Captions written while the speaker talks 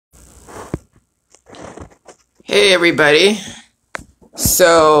Hey everybody.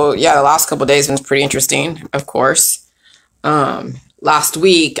 So yeah, the last couple of days was pretty interesting, of course. Last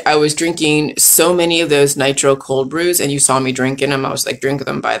week I was drinking so many of those nitro cold brews, and you saw me drinking them. I was like drinking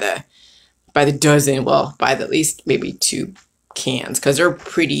them by the dozen, well, by the at least maybe 2 cans, because they're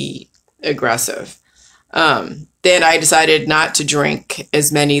pretty aggressive. Then I decided not to drink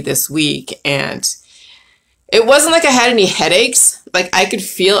as many this week, and it wasn't like I had any headaches. Like I could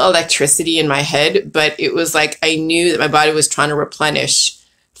feel electricity in my head, but it was like I knew that my body was trying to replenish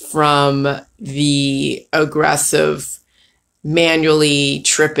from the aggressive manually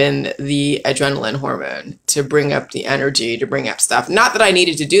tripping the adrenaline hormone to bring up the energy, to bring up stuff. Not that I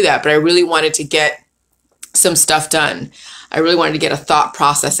needed to do that, but I really wanted to get some stuff done. I really wanted to get a thought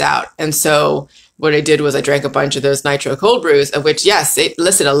process out. And so what I did was I drank a bunch of those nitro cold brews, of which, yes, it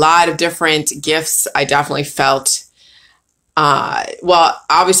listed a lot of different gifts. I definitely felt, well,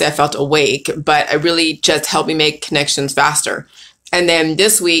 obviously I felt awake, but it really just helped me make connections faster. And then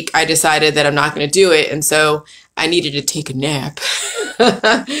this week I decided that I'm not going to do it. And so I needed to take a nap.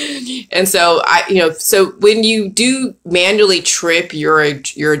 And so so when you do manually trip your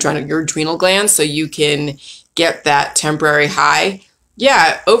adrenal glands so you can get that temporary high,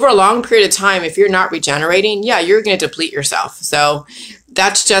 yeah, over a long period of time, if you're not regenerating, yeah, you're going to deplete yourself. So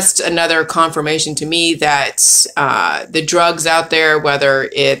that's just another confirmation to me that the drugs out there, whether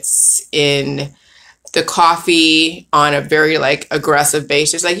it's in the coffee on a very like aggressive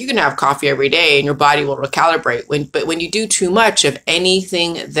basis, like you can have coffee every day and your body will recalibrate. But when you do too much of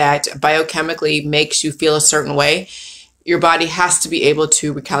anything that biochemically makes you feel a certain way, your body has to be able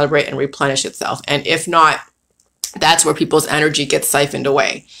to recalibrate and replenish itself. And if not, that's where people's energy gets siphoned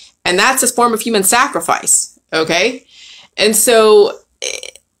away. And that's a form of human sacrifice. Okay. And so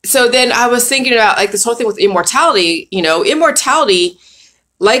then I was thinking about like this whole thing with immortality, immortality,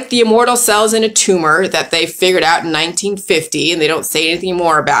 like the immortal cells in a tumor that they figured out in 1950, and they don't say anything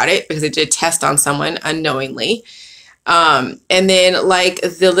more about it because they did a test on someone unknowingly. And then like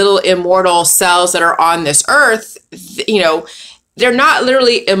the little immortal cells that are on this earth, they're not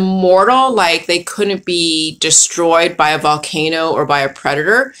literally immortal, like they couldn't be destroyed by a volcano or by a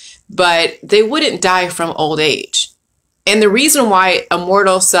predator, but they wouldn't die from old age. And the reason why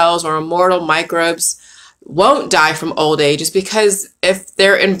immortal cells or immortal microbes won't die from old age is because if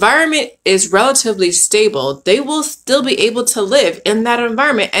their environment is relatively stable, they will still be able to live in that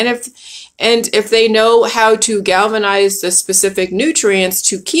environment. And if they know how to galvanize the specific nutrients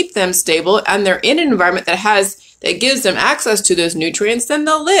to keep them stable, and they're in an environment that gives them access to those nutrients, then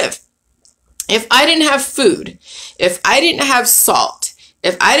they'll live. If I didn't have food, if I didn't have salt,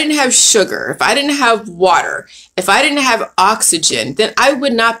 if I didn't have sugar, if I didn't have water, if I didn't have oxygen, then I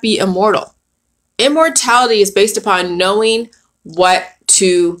would not be immortal. Immortality is based upon knowing what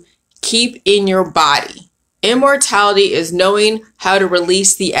to keep in your body. Immortality is knowing how to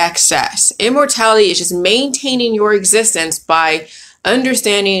release the excess. Immortality is just maintaining your existence by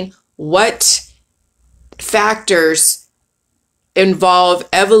understanding what factors involve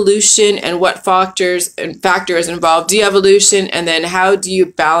evolution and what factors involve de-evolution, and then how do you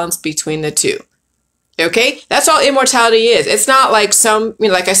balance between the two. Okay, that's all immortality is. It's not like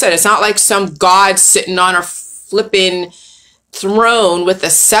like I said, it's not like some god sitting on a flipping throne with a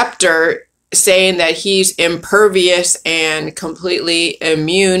scepter saying that he's impervious and completely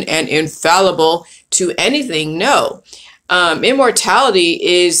immune and infallible to anything. No. Immortality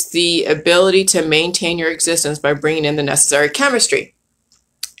is the ability to maintain your existence by bringing in the necessary chemistry.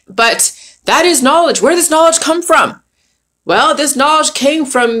 But that is knowledge. Where does knowledge come from? Well, this knowledge came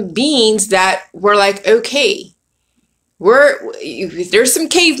from beings that were like, okay, there's some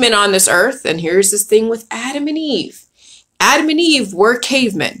cavemen on this earth, and here's this thing with Adam and Eve. Adam and Eve were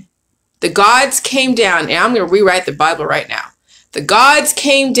cavemen. The gods came down, and I'm going to rewrite the Bible right now. The gods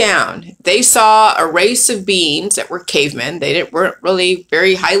came down. They saw a race of beings that were cavemen. They weren't really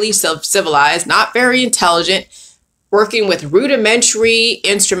very highly civilized, not very intelligent, working with rudimentary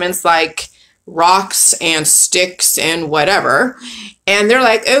instruments like rocks and sticks and whatever. And they're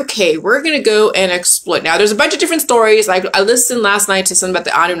like, okay, we're going to go and exploit. Now, there's a bunch of different stories. Like I listened last night to something about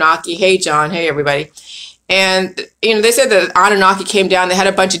the Anunnaki. Hey, John. Hey, everybody. And, they said that Anunnaki came down. They had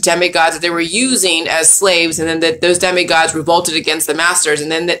a bunch of demigods that they were using as slaves. And then those demigods revolted against the masters.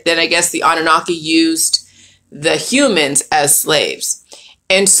 And then I guess the Anunnaki used the humans as slaves.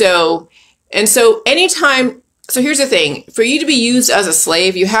 And so anytime, so here's the thing. For you to be used as a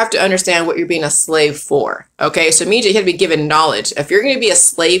slave, you have to understand what you're being a slave for. Okay, so it means you have to be given knowledge. If you're going to be a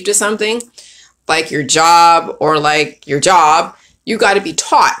slave to something, like your job, you got to be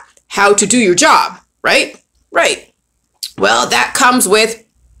taught how to do your job, right? Right. Well, that comes with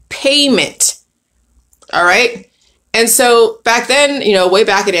payment. All right. And so back then, way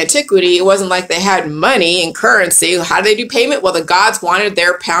back in antiquity, it wasn't like they had money and currency. How did they do payment? Well, the gods wanted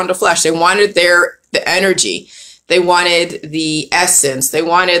their pound of flesh. They wanted the energy. They wanted the essence. They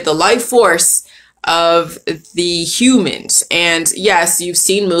wanted the life force of the humans. And yes, you've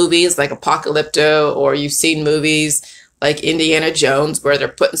seen movies like Apocalypto, or you've seen movies like Indiana Jones, where they're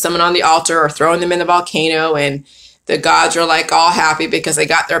putting someone on the altar or throwing them in the volcano, and the gods are like all happy because they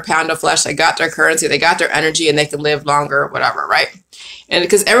got their pound of flesh, they got their currency, they got their energy, and they can live longer, whatever, right? And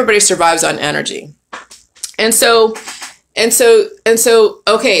because everybody survives on energy. And so,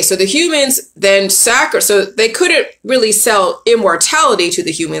 okay, so the humans then so they couldn't really sell immortality to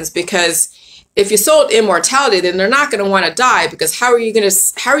the humans, because if you sold immortality, then they're not going to want to die, because how are you going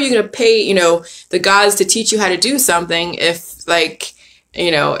to pay, the gods to teach you how to do something if, like,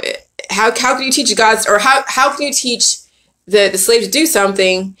 how can you teach the gods, or how can you teach the slave to do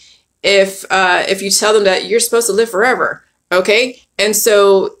something if you tell them that you're supposed to live forever? Okay. And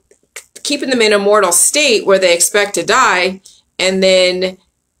so keeping them in a mortal state where they expect to die, and then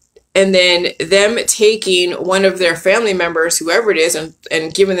them taking one of their family members, whoever it is,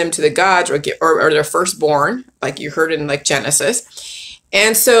 and giving them to the gods, or their firstborn, like you heard in like Genesis.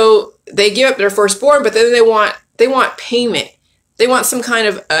 And so they give up their firstborn, but then they want payment. They want some kind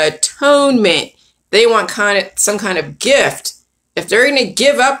of atonement. They want some kind of gift. If they're going to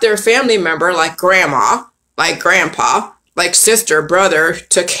give up their family member, like grandma, like grandpa, like sister, brother,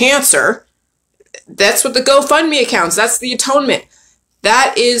 to cancer, that's what the GoFundMe accounts. That's the atonement.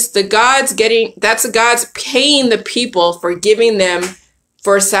 That is the gods that's the gods paying the people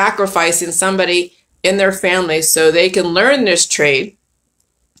for sacrificing somebody in their family so they can learn this trade.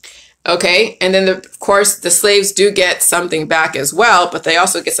 Okay. And then of course the slaves do get something back as well, but they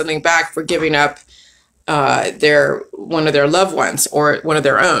also get something back for giving up one of their loved ones, or one of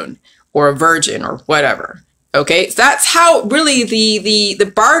their own, or a virgin, or whatever. Okay, so that's how really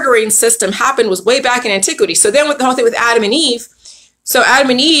the bartering system happened, was way back in antiquity. So then with the whole thing with Adam and Eve, so Adam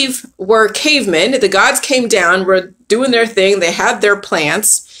and Eve were cavemen. The gods came down, were doing their thing. They had their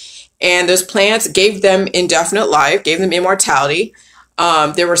plants, and those plants gave them indefinite life, gave them immortality.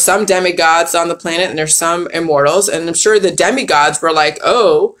 There were some demigods on the planet, and there's some immortals. And I'm sure the demigods were like,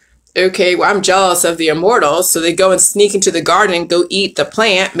 oh, okay, well, I'm jealous of the immortals. So they go and sneak into the garden and go eat the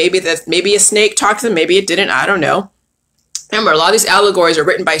plant. Maybe a snake talked to them. Maybe it didn't. I don't know. Remember, a lot of these allegories are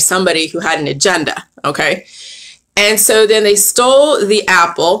written by somebody who had an agenda. Okay. And so then they stole the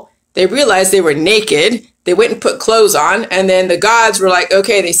apple. They realized they were naked. They went and put clothes on. And then the gods were like,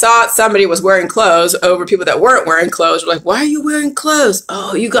 okay, they saw somebody was wearing clothes over people that weren't wearing clothes. Were like, why are you wearing clothes?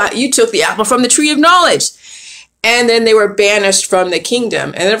 Oh, you took the apple from the tree of knowledge. And then they were banished from the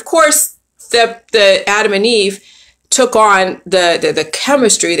kingdom. And of course, the Adam and Eve took on the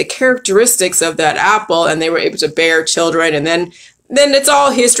chemistry, the characteristics of that apple, and they were able to bear children. And then it's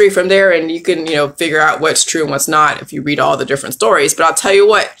all history from there. And you can, figure out what's true and what's not if you read all the different stories. But I'll tell you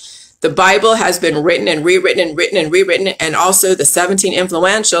what, the Bible has been written and rewritten and written and rewritten. And also the 17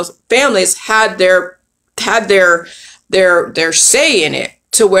 influential families had their say in it,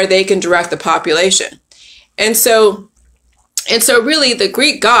 to where they can direct the population. And so really the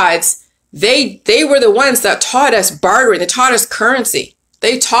Greek gods, they were the ones that taught us bartering. They taught us currency.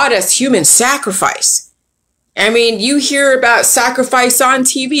 They taught us human sacrifice. I mean, you hear about sacrifice on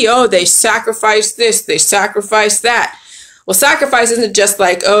TV. Oh, they sacrifice this, they sacrifice that. Well, sacrifice isn't just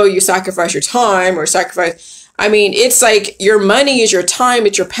like, oh, you sacrifice your time or sacrifice. I mean, it's like your money is your time.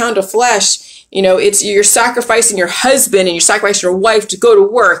 It's your pound of flesh. You're sacrificing your husband, and you sacrifice your wife to go to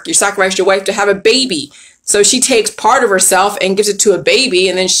work. You sacrifice your wife to have a baby. So she takes part of herself and gives it to a baby,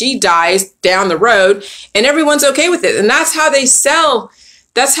 and then she dies down the road, and everyone's okay with it. And that's how they sell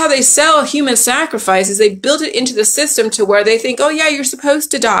human sacrifices. They build it into the system to where they think, oh yeah, you're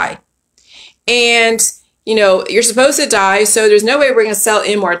supposed to die. And, you're supposed to die. So there's no way we're going to sell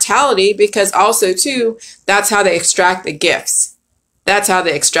immortality, because also too, that's how they extract the gifts. That's how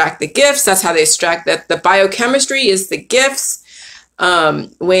they extract the gifts. That's how they extract that. The biochemistry is the gifts.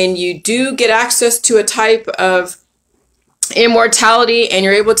 When you do get access to a type of immortality and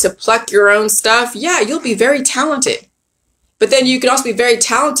you're able to pluck your own stuff, yeah, you'll be very talented. But then you can also be very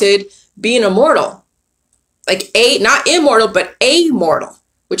talented being immortal. Like not immortal, but amortal,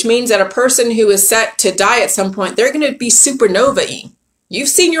 which means that a person who is set to die at some point, they're going to be supernovaing. You've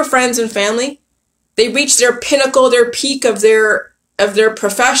seen your friends and family. They reach their pinnacle, their peak of their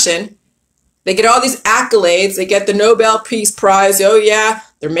profession. They get all these accolades. They get the Nobel Peace Prize. Oh yeah,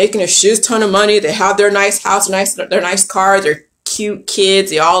 they're making a shiz ton of money. They have their nice house, their nice car. They're cute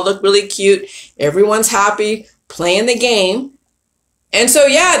kids. They all look really cute. Everyone's happy playing the game. And so,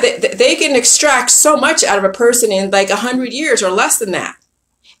 yeah, they can extract so much out of a person in like 100 years or less than that.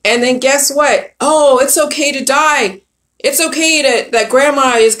 And then guess what? Oh, it's okay to die. It's okay that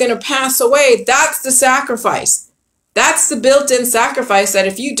grandma is going to pass away. That's the sacrifice. That's the built-in sacrifice, that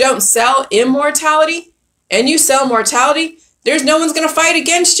if you don't sell immortality and you sell mortality, there's no one's going to fight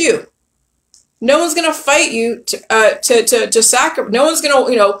against you. No one's going to fight you to sacrifice. No one's going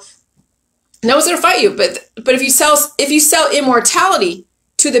to, no one's going to fight you. But if you sell immortality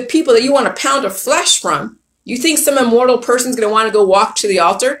to the people that you want a pound of flesh from, you think some immortal person's going to want to go walk to the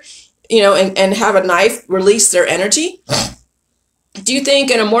altar, and have a knife release their energy? Do you think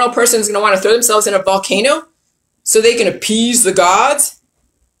an immortal person is going to want to throw themselves in a volcano so they can appease the gods?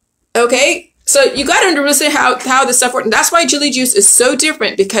 Okay, so you got to understand how this stuff works. And that's why Julie Juice is so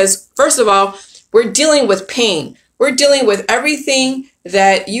different, because first of all, we're dealing with pain. We're dealing with everything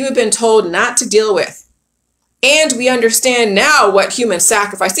that you have been told not to deal with. And we understand now what human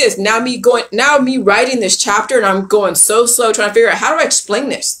sacrifice is. Now me writing this chapter, and I'm going so slow trying to figure out, how do I explain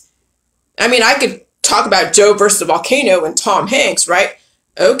this? I mean, I could talk about Joe versus the volcano and Tom Hanks, right?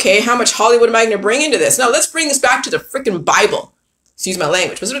 Okay, how much Hollywood am I going to bring into this? No, let's bring this back to the freaking Bible. Excuse my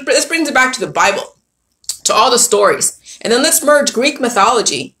language. Let's bring it back to the Bible, to all the stories. And then let's merge Greek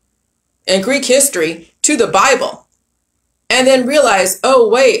mythology and Greek history to the Bible. And then realize, oh,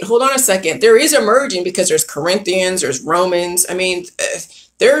 wait, hold on a second. There is a merging, because there's Corinthians, there's Romans. I mean,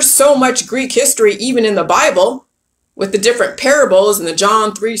 there's so much Greek history even in the Bible, with the different parables and the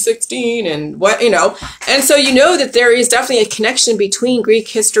John 3:16 and what. And so that there is definitely a connection between Greek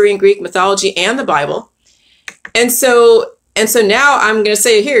history and Greek mythology and the Bible. And so now I'm going to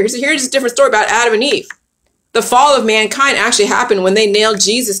say, here's a different story about Adam and Eve. The fall of mankind actually happened when they nailed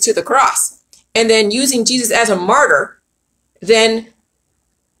Jesus to the cross, and then using Jesus as a martyr, then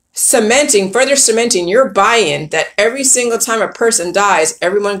further cementing your buy-in that every single time a person dies,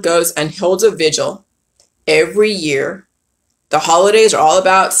 everyone goes and holds a vigil every year. The holidays are all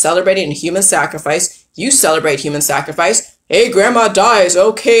about celebrating human sacrifice. You celebrate human sacrifice. Hey, grandma dies.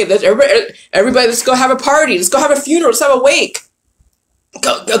 Okay, everybody, let's go have a party. Let's go have a funeral. Let's have a wake.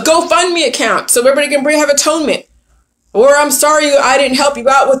 Go GoFundMe account so everybody can have atonement. Or, I'm sorry I didn't help you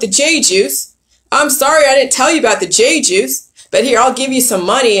out with the J juice. I'm sorry I didn't tell you about the J juice. But here, I'll give you some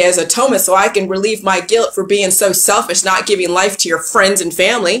money as atonement so I can relieve my guilt for being so selfish, not giving life to your friends and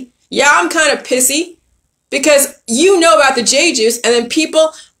family. Yeah, I'm kind of pissy, because you know about the J juice, and then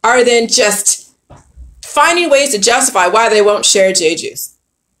people are then just finding ways to justify why they won't share J juice,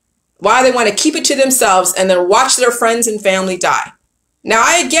 why they want to keep it to themselves and then watch their friends and family die. Now,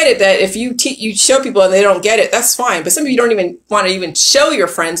 I get it that if you show people and they don't get it, that's fine. But some of you don't even want to even show your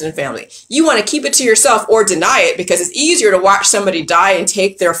friends and family. You want to keep it to yourself or deny it, because it's easier to watch somebody die and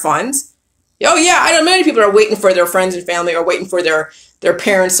take their funds. Oh, yeah, I know many people are waiting for their friends and family, or waiting for their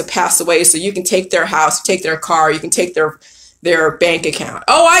parents to pass away so you can take their house, take their car, you can take their bank account.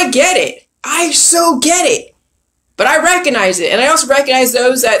 Oh, I get it. I so get it. But I recognize it. And I also recognize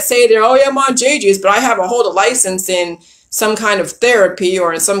those that say I'm on JJ's, but I have a hold a license in some kind of therapy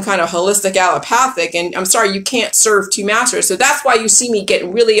or in some kind of holistic allopathic, and I'm sorry, you can't serve two masters. So that's why you see me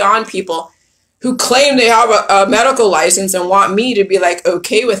getting really on people who claim they have a medical license and want me to be like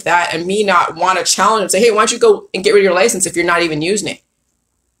okay with that, and me not want to challenge them, say, hey, why don't you go and get rid of your license if you're not even using it?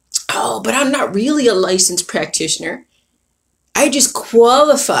 Oh, but I'm not really a licensed practitioner. I just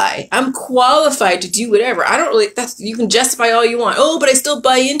qualify. I'm qualified to do whatever. I don't really, you can justify all you want. Oh, but I still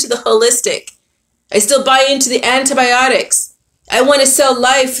buy into the holistic. I still buy into the antibiotics. I want to sell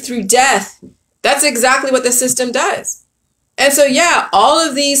life through death. That's exactly what the system does. And so, yeah, all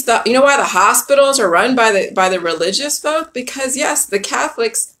of these, you know why the hospitals are run by the religious folk? Because, yes, the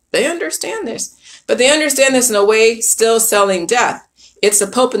Catholics, they understand this. But they understand this in a way still selling death. It's the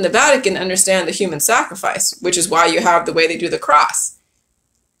Pope and the Vatican understand the human sacrifice, which is why you have the way they do the cross.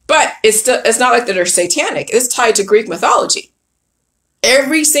 But it's not like that they're satanic. It's tied to Greek mythology.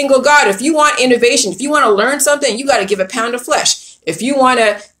 Every single god, if you want innovation, if you want to learn something, you got to give a pound of flesh. If you want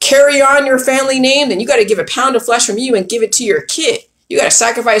to carry on your family name, then you got to give a pound of flesh from you and give it to your kid. You got to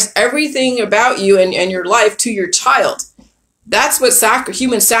sacrifice everything about you and your life to your child. That's what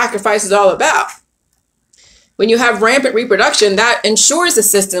human sacrifice is all about. When you have rampant reproduction, that ensures the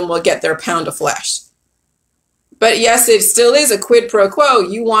system will get their pound of flesh. But yes, it still is a quid pro quo.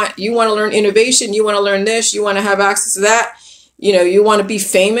 You want to learn innovation. You want to learn this. You want to have access to that. You want to be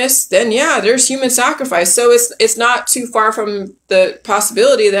famous, then yeah, there's human sacrifice. So it's not too far from the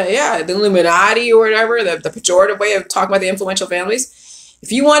possibility that, yeah, the Illuminati or whatever, the pejorative way of talking about the influential families.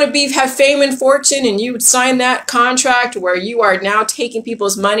 If you want to have fame and fortune, and you would sign that contract where you are now taking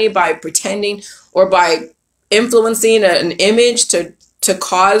people's money by pretending or by influencing an image to to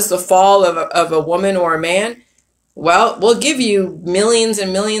cause the fall of a woman or a man, well, we'll give you millions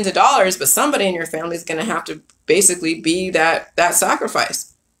and millions of dollars, but somebody in your family is going to have to basically be that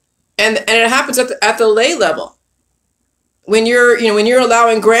sacrifice. And it happens at the lay level. When you're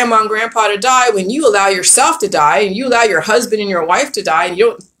allowing grandma and grandpa to die, when you allow yourself to die, and you allow your husband and your wife to die, and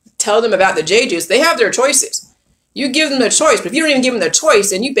you don't tell them about the J-juice, they have their choices. You give them the choice, but if you don't even give them the choice,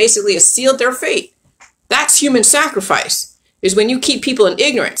 then you basically have sealed their fate. That's human sacrifice, is when you keep people in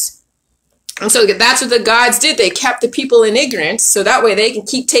ignorance. And so that's what the gods did. They kept the people in ignorance so that way they can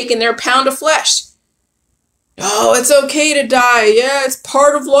keep taking their pound of flesh. Oh, it's okay to die. Yeah, it's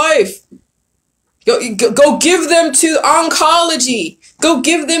part of life. Go give them to oncology. Go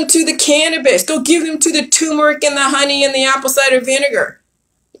give them to the cannabis. Go give them to the turmeric and the honey and the apple cider vinegar.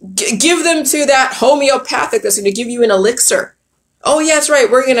 Give them to that homeopathic that's going to give you an elixir. Oh, yeah, that's right.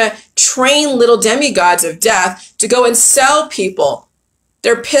 We're going to train little demigods of death to go and sell people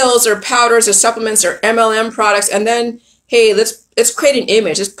their pills or powders or supplements or MLM products. And then, hey, let's create an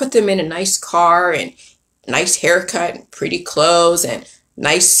image. Let's put them in a nice car and nice haircut and pretty clothes and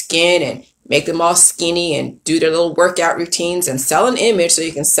nice skin and make them all skinny and do their little workout routines and sell an image so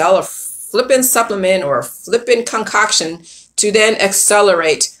you can sell a flippin' supplement or a flippin' concoction to then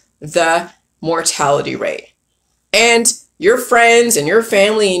accelerate the mortality rate. And your friends and your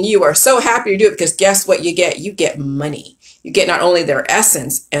family and you are so happy to do it because guess what you get? You get money. You get not only their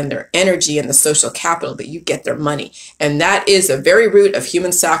essence and their energy and the social capital, but you get their money. And that is the very root of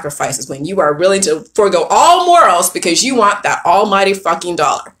human sacrifices, when you are willing to forego all morals because you want that almighty fucking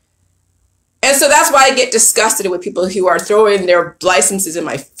dollar. And so that's why I get disgusted with people who are throwing their licenses in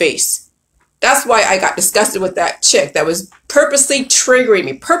my face. That's why I got disgusted with that chick that was purposely triggering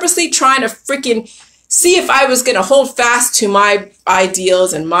me, purposely trying to freaking see if I was going to hold fast to my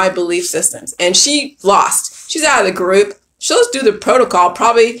ideals and my belief systems. And she lost. She's out of the group. She'll just do the protocol,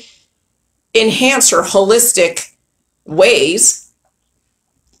 probably enhance her holistic ways.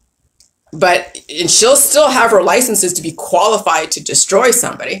 And she'll still have her licenses to be qualified to destroy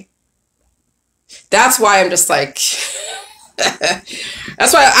somebody. That's why I'm just like,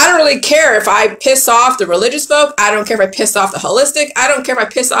 that's why I don't really care if I piss off the religious folk. I don't care if I piss off the holistic. I don't care if I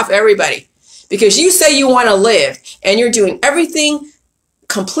piss off everybody. Because you say you want to live and you're doing everything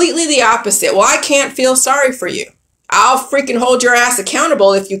completely the opposite. Well, I can't feel sorry for you. I'll freaking hold your ass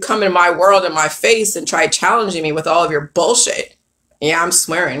accountable if you come in my world in my face and try challenging me with all of your bullshit. Yeah, I'm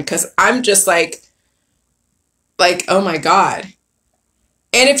swearing because I'm just like, oh my God.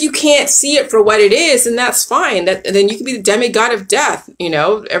 And if you can't see it for what it is, then that's fine. Then you can be the demigod of death. You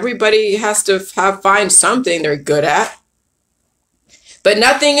know, everybody has to find something they're good at. But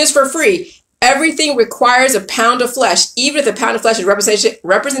nothing is for free. Everything requires a pound of flesh, even if the pound of flesh is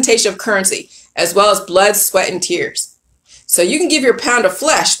representation of currency, as well as blood, sweat, and tears. So you can give your pound of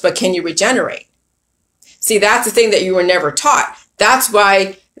flesh, but can you regenerate? See, that's the thing that you were never taught. That's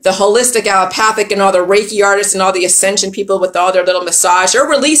why the holistic allopathic and all the Reiki artists and all the ascension people with all their little massage, they're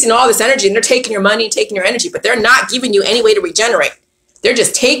releasing all this energy and they're taking your money and taking your energy, but they're not giving you any way to regenerate. They're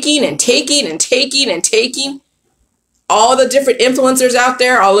just taking and taking and taking and taking. All the different influencers out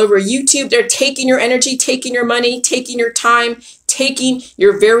there all over YouTube, they're taking your energy, taking your money, taking your time, taking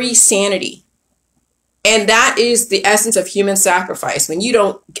your very sanity. And that is the essence of human sacrifice. When you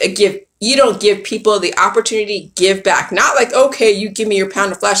don't give people the opportunity to give back. Not like, okay, you give me your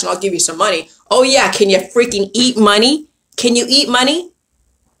pound of flesh and I'll give you some money. Oh yeah, can you freaking eat money? Can you eat money?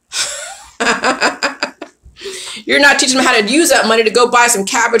 You're not teaching them how to use that money to go buy some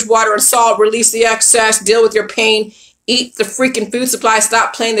cabbage water and salt, release the excess, deal with your pain, eat the freaking food supply,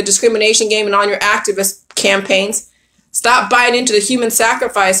 stop playing the discrimination game and on your activist campaigns. Stop buying into the human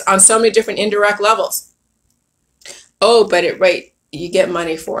sacrifice on so many different indirect levels. Oh, but you get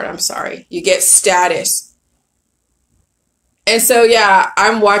money for it. I'm sorry. You get status. And so, yeah,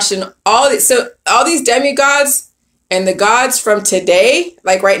 I'm watching all these demigods and the gods from today,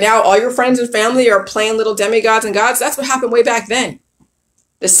 like right now, all your friends and family are playing little demigods and gods. That's what happened way back then.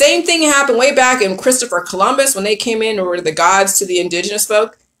 The same thing happened way back in Christopher Columbus when they came in and were the gods to the indigenous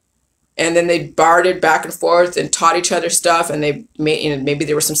folk. And then they bartered back and forth and taught each other stuff. And they made, maybe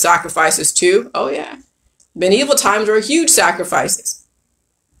there were some sacrifices too. Oh, yeah. Medieval times were huge sacrifices.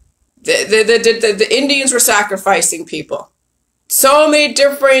 The Indians were sacrificing people. So many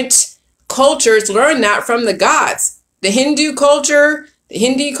different cultures learned that from the gods. The Hindu culture, the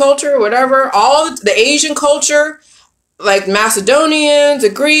Hindi culture, whatever, all the Asian culture, like Macedonians, the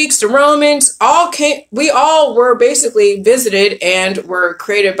Greeks, the Romans, we all were basically visited and were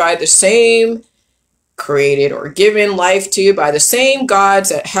created by the same, created or given life to by the same gods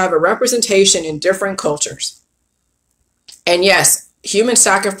that have a representation in different cultures. And yes, human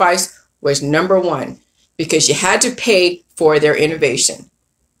sacrifice was number one because you had to pay for their innovation.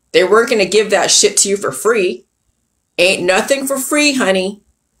 They weren't going to give that shit to you for free. Ain't nothing for free, honey.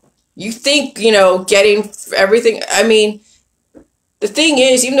 You think, getting everything. I mean, the thing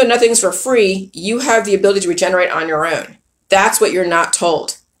is, even though nothing's for free, you have the ability to regenerate on your own. That's what you're not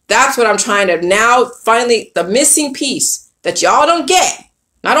told. That's what I'm trying to now finally, the missing piece that y'all don't get,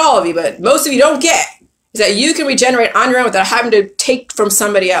 not all of you, but most of you don't get, is that you can regenerate on your own without having to take from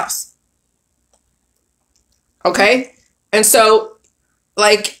somebody else. Okay? And so,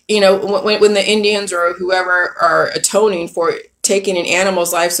 like, when the Indians or whoever are atoning for taking an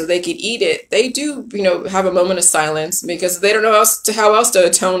animal's life so they could eat it, they do, have a moment of silence because they don't know how else to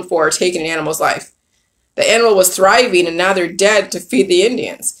atone for taking an animal's life. The animal was thriving and now they're dead to feed the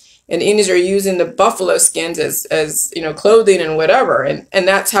Indians. And the Indians are using the buffalo skins as clothing and whatever. And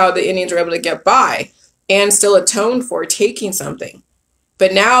that's how the Indians are able to get by and still atone for taking something.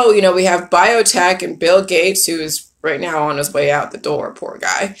 But now, we have biotech and Bill Gates, who is right now on his way out the door, poor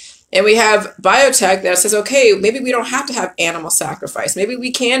guy. And we have biotech that says, okay, maybe we don't have to have animal sacrifice. Maybe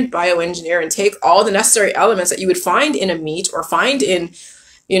we can bioengineer and take all the necessary elements that you would find in a meat or find in,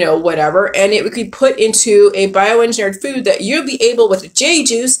 whatever, and it would be put into a bioengineered food that you'll be able, with J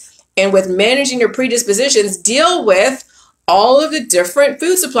juice and with managing your predispositions, deal with all of the different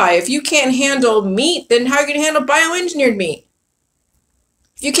food supply. If you can't handle meat, then how are you going to handle bioengineered meat?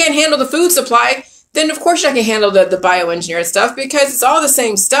 If you can't handle the food supply, then of course you're not going to handle the bioengineered stuff because it's all the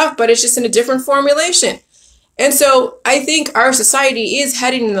same stuff, but it's just in a different formulation. And so I think our society is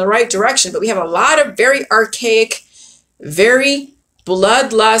heading in the right direction, but we have a lot of very archaic, very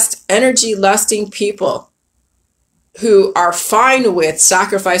bloodlust, energy-lusting people who are fine with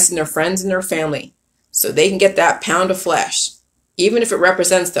sacrificing their friends and their family so they can get that pound of flesh, even if it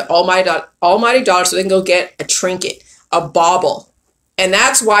represents the almighty dollar so they can go get a trinket, a bauble. And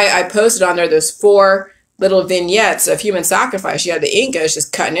that's why I posted on there those 4 little vignettes of human sacrifice. You have the Incas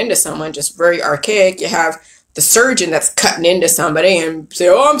just cutting into someone, just very archaic. You have the surgeon that's cutting into somebody and say,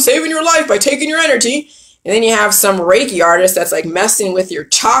 oh, I'm saving your life by taking your energy. And then you have some Reiki artist that's like messing with your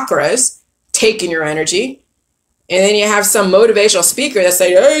chakras, taking your energy. And then you have some motivational speaker that's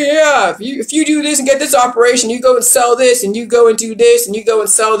like, oh yeah, if you do this and get this operation, you go and sell this, and you go and do this, and you go and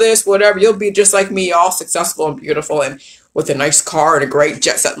sell this, whatever, you'll be just like me, all successful and beautiful and with a nice car and a great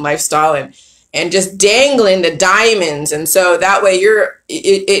jet-set lifestyle and just dangling the diamonds. And so that way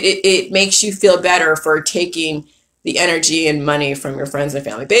it makes you feel better for taking the energy and money from your friends and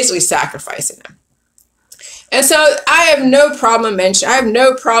family, basically sacrificing them. And so I have no problem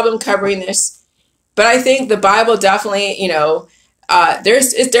covering this, but I think the Bible definitely,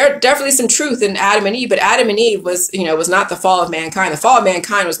 there's definitely some truth in Adam and Eve, but Adam and Eve was not the fall of mankind. The fall of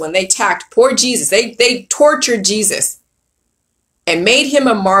mankind was when they attacked poor Jesus. They tortured Jesus and made him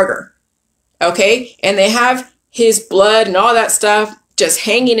a martyr. Okay. And they have his blood and all that stuff just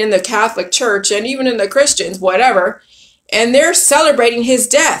hanging in the Catholic Church and even in the Christians, whatever. And they're celebrating his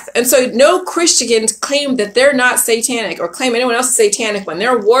death. And so no Christians claim that they're not satanic or claim anyone else is satanic when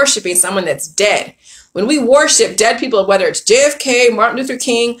they're worshiping someone that's dead. When we worship dead people, whether it's JFK, Martin Luther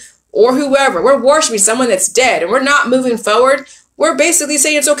King, or whoever, we're worshiping someone that's dead and we're not moving forward. We're basically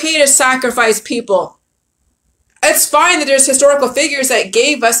saying it's okay to sacrifice people. It's fine that there's historical figures that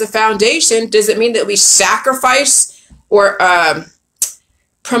gave us a foundation. Does it mean that we sacrifice or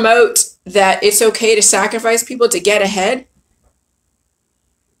promote that it's okay to sacrifice people to get ahead?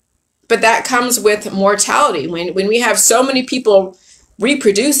 But that comes with mortality. When we have so many people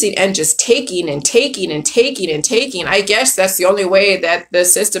reproducing and just taking and taking and taking and taking, I guess that's the only way that the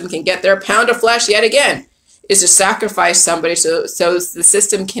system can get their pound of flesh yet again, is to sacrifice somebody so the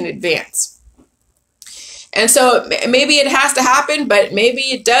system can advance. And so maybe it has to happen, but maybe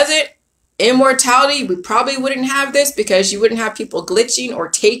it doesn't. Immortality, we probably wouldn't have this because you wouldn't have people glitching or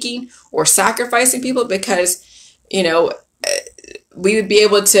taking or sacrificing people because, we would be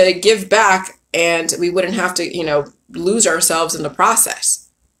able to give back and we wouldn't have to, lose ourselves in the process.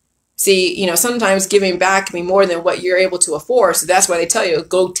 See, sometimes giving back can be more than what you're able to afford. So that's why they tell you,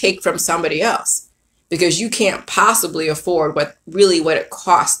 go take from somebody else because you can't possibly afford what it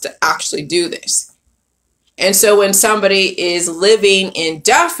costs to actually do this. And so when somebody is living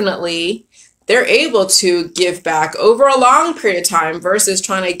indefinitely, they're able to give back over a long period of time versus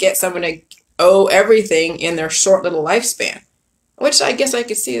trying to get someone to owe everything in their short little lifespan, which I guess I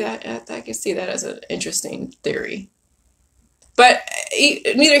could see that. I could see that as an interesting theory. But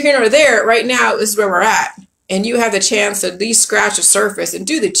neither here nor there, right now, this is where we're at. And you have the chance to at least scratch the surface and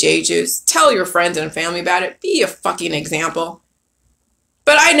do the J-Juice. Tell your friends and family about it. Be a fucking example.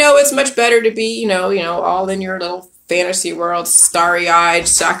 But I know it's much better to be, all in your little fantasy world, starry-eyed,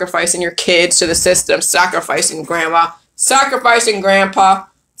 sacrificing your kids to the system, sacrificing grandma, sacrificing grandpa,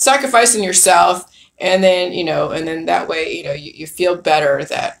 sacrificing yourself, and then, and then that way, you feel better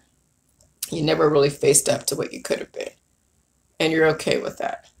that you never really faced up to what you could have been. And you're okay with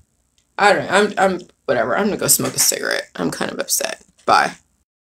that. I don't know. I'm whatever. I'm gonna go smoke a cigarette. I'm kind of upset. Bye.